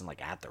too. It wasn't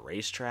like at the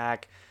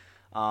racetrack.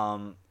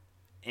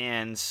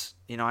 And,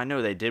 I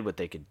know they did what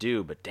they could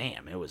do, but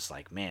damn, it was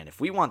like, man, if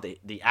we want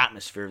the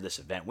atmosphere of this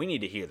event, we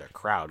need to hear the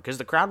crowd, because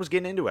the crowd was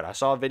getting into it. I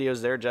saw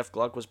videos there. Jeff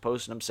Gluck was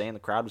posting them saying the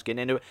crowd was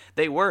getting into it.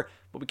 They were,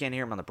 but we can't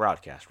hear them on the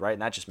broadcast, right?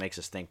 And that just makes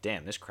us think,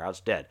 damn, this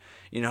crowd's dead.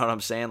 You know what I'm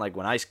saying? Like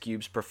when Ice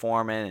Cube's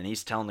performing and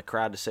he's telling the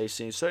crowd to say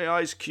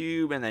Ice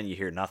Cube, and then you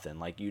hear nothing.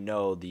 Like,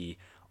 the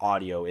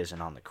audio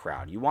isn't on the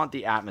crowd. You want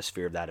the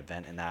atmosphere of that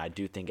event, and I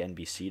do think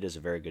NBC does a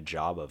very good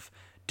job of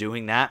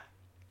doing that.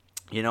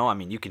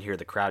 You can hear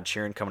the crowd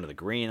cheering coming to the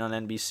green on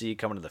NBC,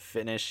 coming to the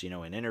finish,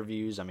 in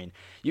interviews. I mean,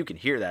 you can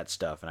hear that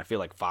stuff, and I feel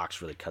like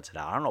Fox really cuts it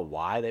out. I don't know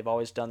why they've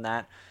always done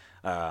that,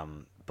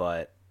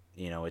 but,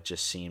 it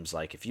just seems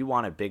like if you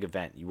want a big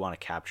event, you want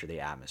to capture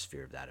the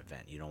atmosphere of that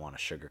event. You don't want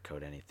to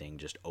sugarcoat anything,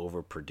 just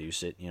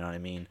overproduce it, you know what I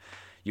mean?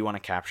 You want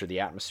to capture the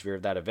atmosphere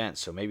of that event,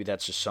 so maybe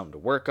that's just something to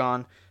work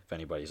on. If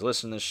anybody's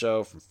listening to this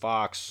show from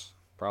Fox,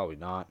 probably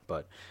not,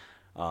 but...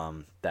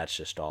 that's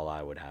just all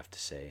I would have to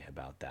say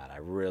about that. I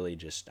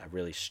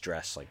really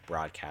stress like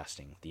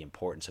broadcasting, the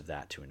importance of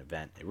that to an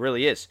event. It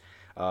really is,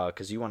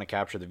 because you want to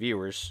capture the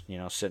viewers,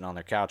 sitting on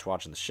their couch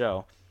watching the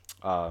show,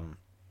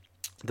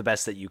 the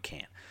best that you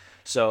can.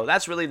 So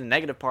that's really the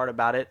negative part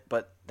about it,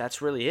 but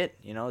that's really it.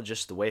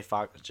 Just the way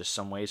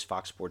some ways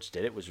Fox Sports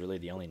did it was really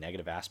the only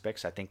negative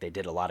aspects. I think they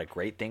did a lot of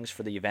great things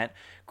for the event.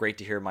 Great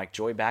to hear Mike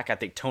Joy back. I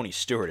think Tony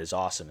Stewart is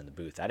awesome in the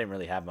booth. I didn't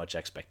really have much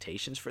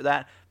expectations for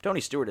that. Tony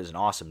Stewart is an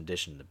awesome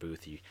addition to the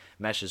booth. He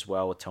meshes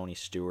well with Tony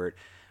Stewart.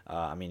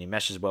 He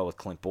meshes well with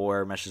Clint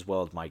Boyer, meshes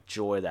well with Mike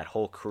Joy, that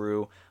whole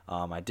crew.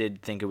 I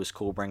did think it was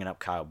cool bringing up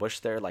Kyle Busch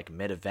there, like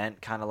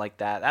mid-event, kind of like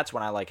that. That's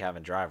when I like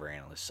having driver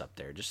analysts up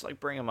there. Just like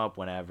bring them up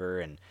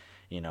whenever and,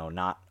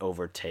 not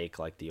overtake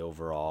like the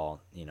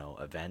overall,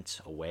 event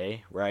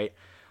away, right?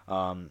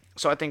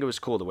 So I think it was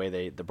cool the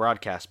way the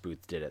broadcast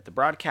booth did it. The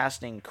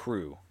broadcasting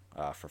crew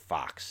for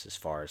Fox, as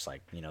far as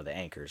like, the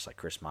anchors like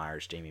Chris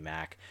Myers, Jamie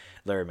Mack,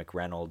 Larry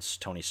McReynolds,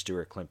 Tony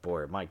Stewart, Clint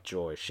Boyer, Mike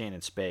Joy,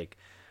 Shannon Spake,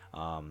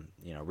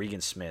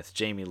 Regan Smith,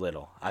 Jamie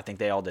Little. I think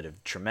they all did a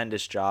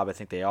tremendous job. I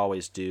think they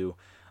always do.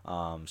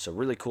 So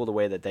really cool the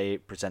way that they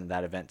presented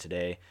that event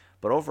today.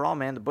 But overall,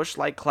 man, the Busch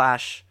Light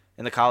Clash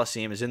in the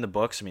Coliseum is in the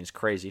books. I mean, it's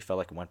crazy. Felt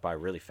like it went by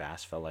really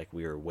fast. Felt like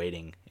we were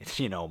waiting,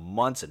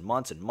 months and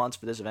months and months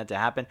for this event to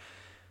happen.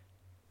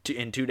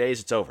 In 2 days,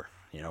 it's over.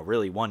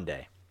 Really one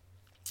day.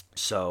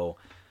 So,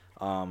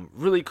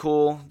 really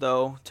cool,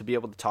 though, to be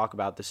able to talk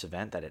about this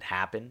event, that it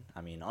happened.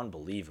 I mean,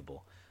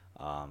 unbelievable.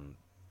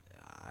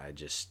 I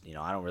just,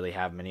 I don't really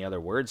have many other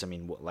words. I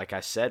mean, like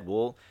I said,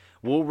 we'll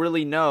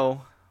really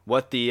know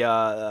what the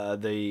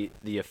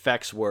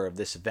effects were of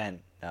this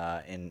event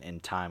in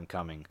time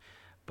coming.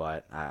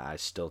 but I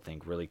still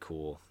think really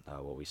cool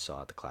what we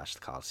saw at the Clash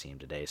of the Coliseum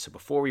today. So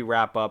before we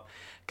wrap up,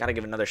 got to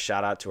give another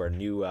shout out to our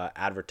new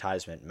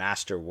advertisement,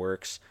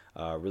 Masterworks.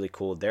 Really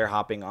cool. They're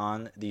hopping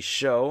on the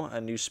show, a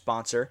new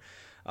sponsor.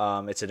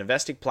 It's an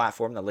investing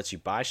platform that lets you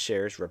buy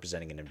shares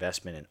representing an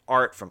investment in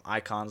art from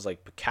icons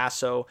like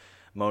Picasso,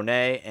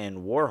 Monet, and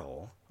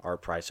Warhol.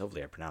 Art price,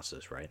 hopefully I pronounced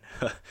this right.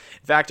 In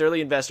fact,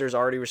 early investors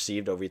already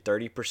received over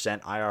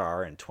 30%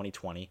 IRR in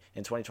 2020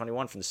 and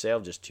 2021 from the sale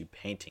of just 2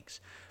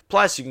 paintings.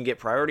 Plus, you can get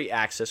priority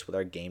access with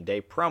our game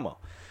day promo.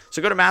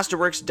 So go to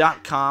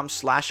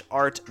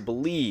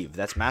masterworks.com/artbelieve.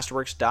 That's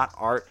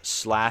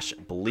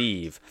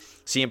masterworks.art/believe.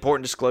 See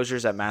important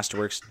disclosures at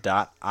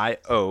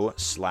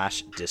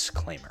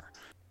masterworks.io/disclaimer.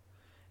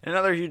 And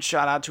another huge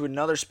shout out to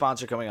another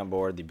sponsor coming on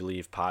board the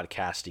Believe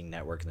Podcasting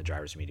Network and the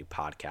Drivers Meeting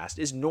Podcast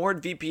is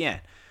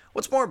NordVPN.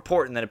 What's more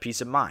important than a peace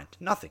of mind?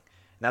 Nothing.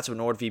 And that's what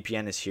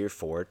NordVPN is here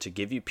for, to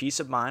give you peace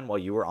of mind while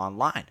you are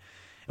online.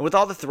 And with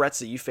all the threats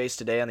that you face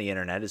today on the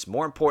internet, it's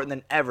more important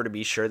than ever to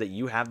be sure that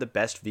you have the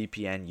best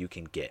VPN you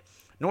can get.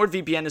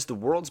 NordVPN is the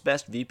world's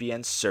best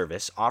VPN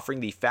service,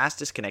 offering the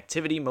fastest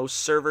connectivity, most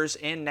servers,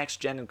 and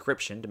next-gen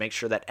encryption to make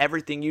sure that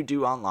everything you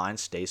do online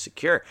stays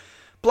secure.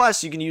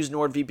 Plus, you can use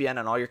NordVPN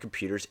on all your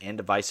computers and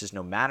devices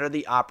no matter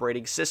the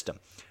operating system.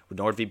 With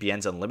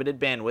NordVPN's unlimited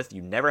bandwidth,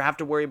 you never have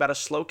to worry about a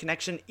slow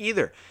connection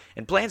either,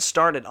 and plans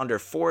start at under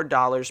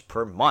 $4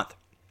 per month.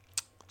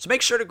 So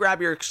make sure to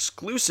grab your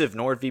exclusive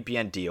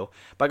NordVPN deal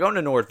by going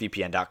to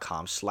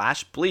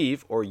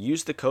nordvpn.com/believe or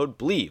use the code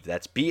BLEAV,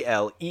 that's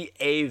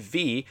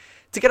BLEAV,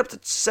 to get up to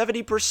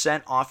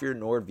 70% off your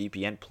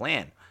NordVPN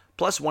plan,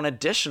 plus 1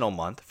 additional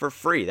month for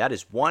free. That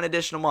is 1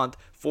 additional month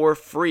for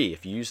free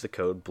if you use the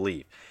code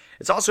BLEAV.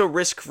 It's also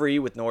risk-free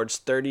with Nord's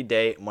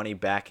 30-day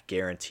money-back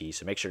guarantee,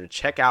 so make sure to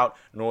check out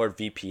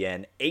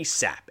NordVPN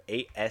ASAP,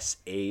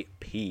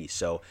 ASAP.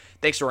 So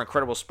thanks to our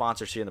incredible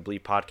sponsors here in the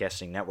Believe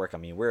Podcasting Network. I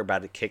mean, we're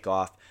about to kick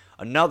off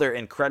another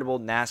incredible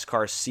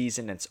NASCAR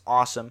season. It's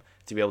awesome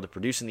to be able to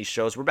produce in these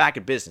shows. We're back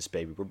in business,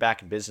 baby. We're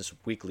back in business with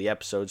weekly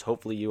episodes.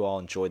 Hopefully you all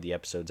enjoyed the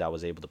episodes I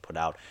was able to put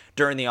out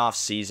during the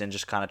off-season,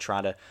 just kind of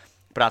trying to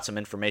put out some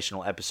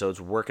informational episodes.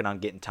 We're working on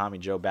getting Tommy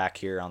Joe back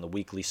here on the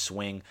weekly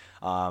swing.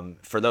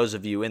 For those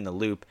of you in the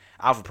loop,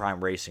 Alpha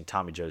Prime Racing,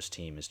 Tommy Joe's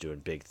team is doing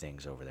big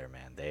things over there,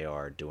 man.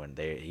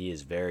 He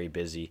is very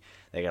busy.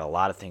 They got a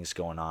lot of things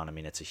going on. I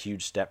mean, it's a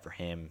huge step for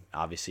him.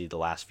 Obviously, the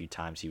last few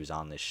times he was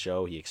on this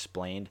show, he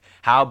explained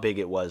how big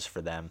it was for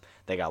them.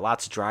 They got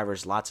lots of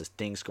drivers, lots of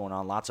things going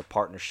on, lots of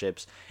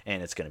partnerships,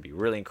 and it's going to be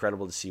really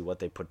incredible to see what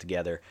they put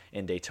together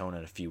in Daytona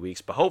in a few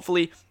weeks. But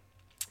hopefully,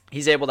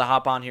 he's able to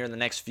hop on here in the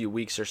next few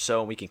weeks or so,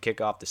 and we can kick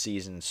off the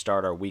season and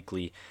start our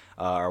weekly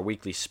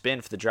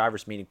spin for the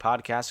Drivers Meeting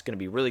Podcast. It's going to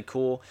be really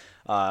cool.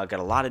 Got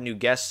a lot of new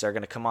guests that are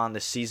going to come on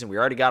this season. We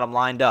already got them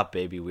lined up,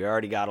 baby. We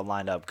already got them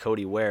lined up.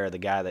 Cody Ware, the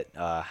guy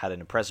that had an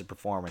impressive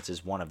performance,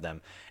 is one of them,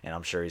 and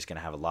I'm sure he's going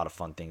to have a lot of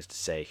fun things to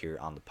say here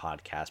on the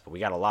podcast. But we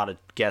got a lot of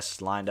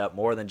guests lined up,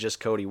 more than just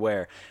Cody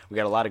Ware. We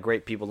got a lot of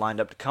great people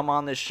lined up to come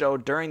on this show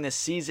during this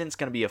season. It's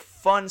going to be a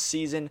fun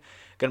season.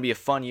 Going to be a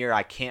fun year.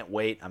 I can't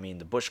wait. I mean,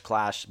 the Busch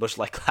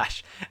Light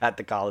Clash at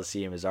the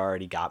Coliseum has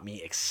already got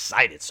me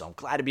excited. So I'm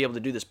glad to be able to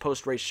do this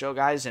post-race show,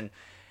 guys. And,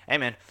 hey,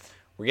 man,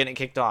 we're getting it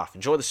kicked off.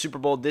 Enjoy the Super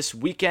Bowl this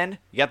weekend.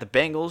 You got the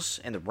Bengals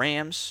and the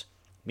Rams.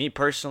 Me,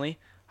 personally,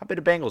 I've been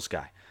a Bengals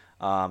guy.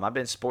 I've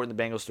been supporting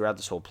the Bengals throughout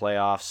this whole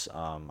playoffs.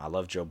 I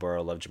love Joe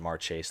Burrow, love Jamar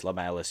Chase, love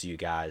my LSU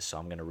guys, so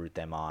I'm going to root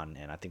them on.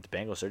 And I think the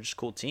Bengals are just a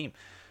cool team.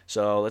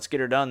 So let's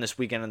get her done this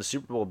weekend in the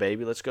Super Bowl,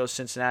 baby. Let's go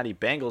Cincinnati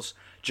Bengals.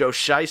 Joe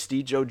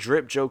Shiesty, Joe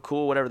Drip, Joe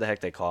Cool, whatever the heck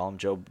they call him,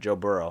 Joe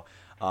Burrow,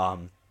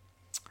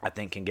 I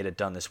think can get it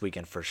done this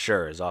weekend for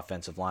sure. His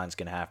offensive line's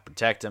going to have to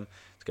protect him.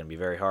 It's going to be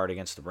very hard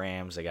against the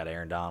Rams. They got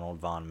Aaron Donald,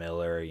 Von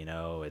Miller.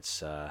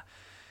 It's going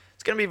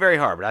to be very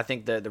hard. But I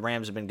think the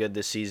Rams have been good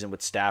this season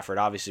with Stafford.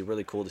 Obviously,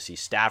 really cool to see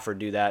Stafford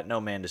do that. No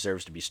man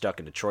deserves to be stuck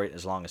in Detroit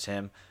as long as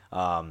him.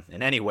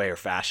 In any way or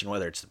fashion,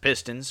 whether it's the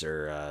Pistons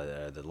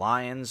or the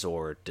Lions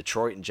or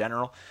Detroit in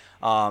general.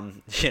 No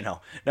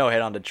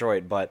hit on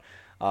Detroit, but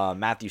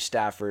Matthew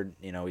Stafford,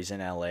 he's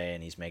in LA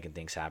and he's making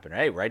things happen.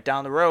 Hey, right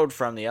down the road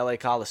from the LA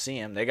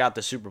Coliseum, they got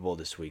the Super Bowl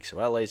this week. So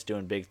LA's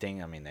doing big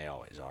thing. I mean, they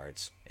always are.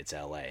 It's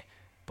LA.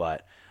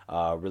 But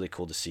really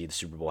cool to see the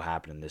Super Bowl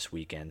happening this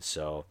weekend.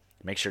 So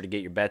make sure to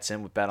get your bets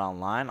in with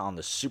BetOnline on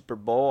the Super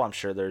Bowl. I'm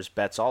sure there's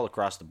bets all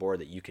across the board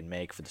that you can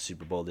make for the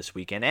Super Bowl this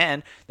weekend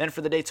and then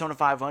for the Daytona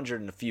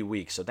 500 in a few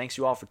weeks. So thanks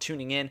you all for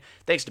tuning in.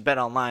 Thanks to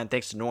BetOnline.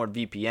 Thanks to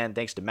NordVPN.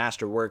 Thanks to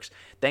Masterworks.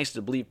 Thanks to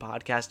the Believe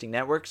Podcasting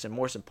Networks. And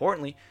most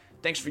importantly,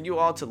 thanks for you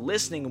all to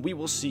listening. We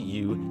will see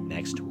you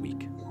next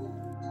week.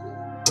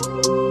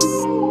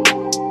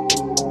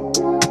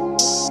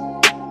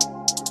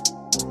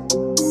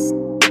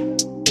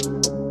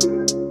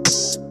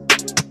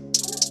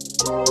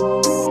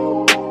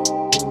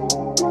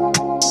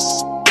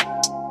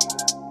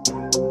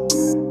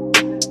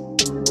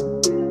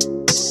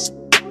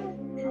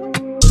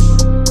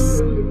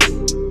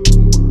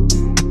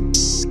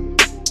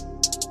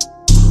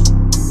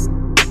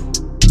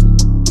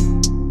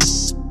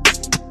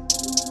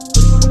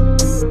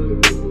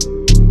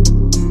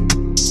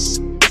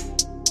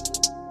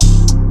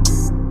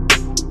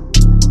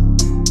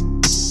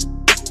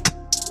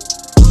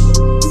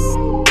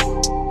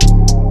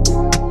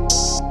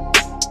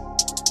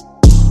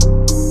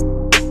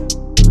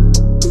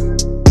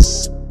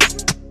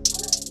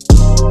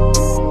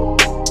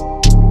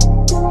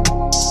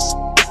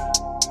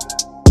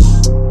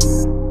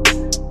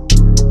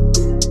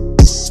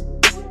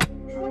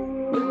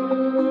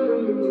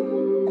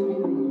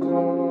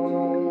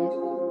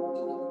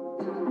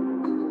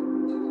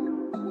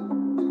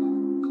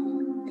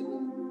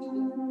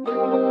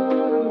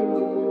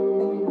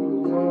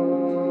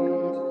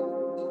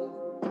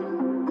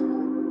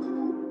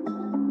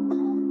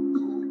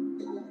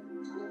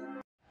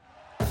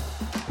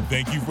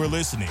 Thank you for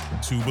listening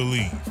to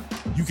Believe.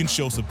 You can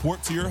show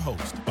support to your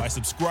host by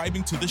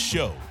subscribing to the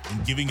show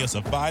and giving us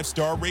a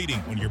 5-star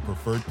rating on your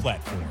preferred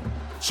platform.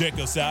 Check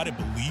us out at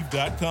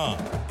Believe.com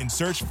and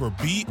search for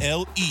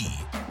BLEAV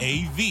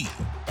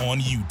on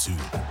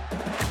YouTube.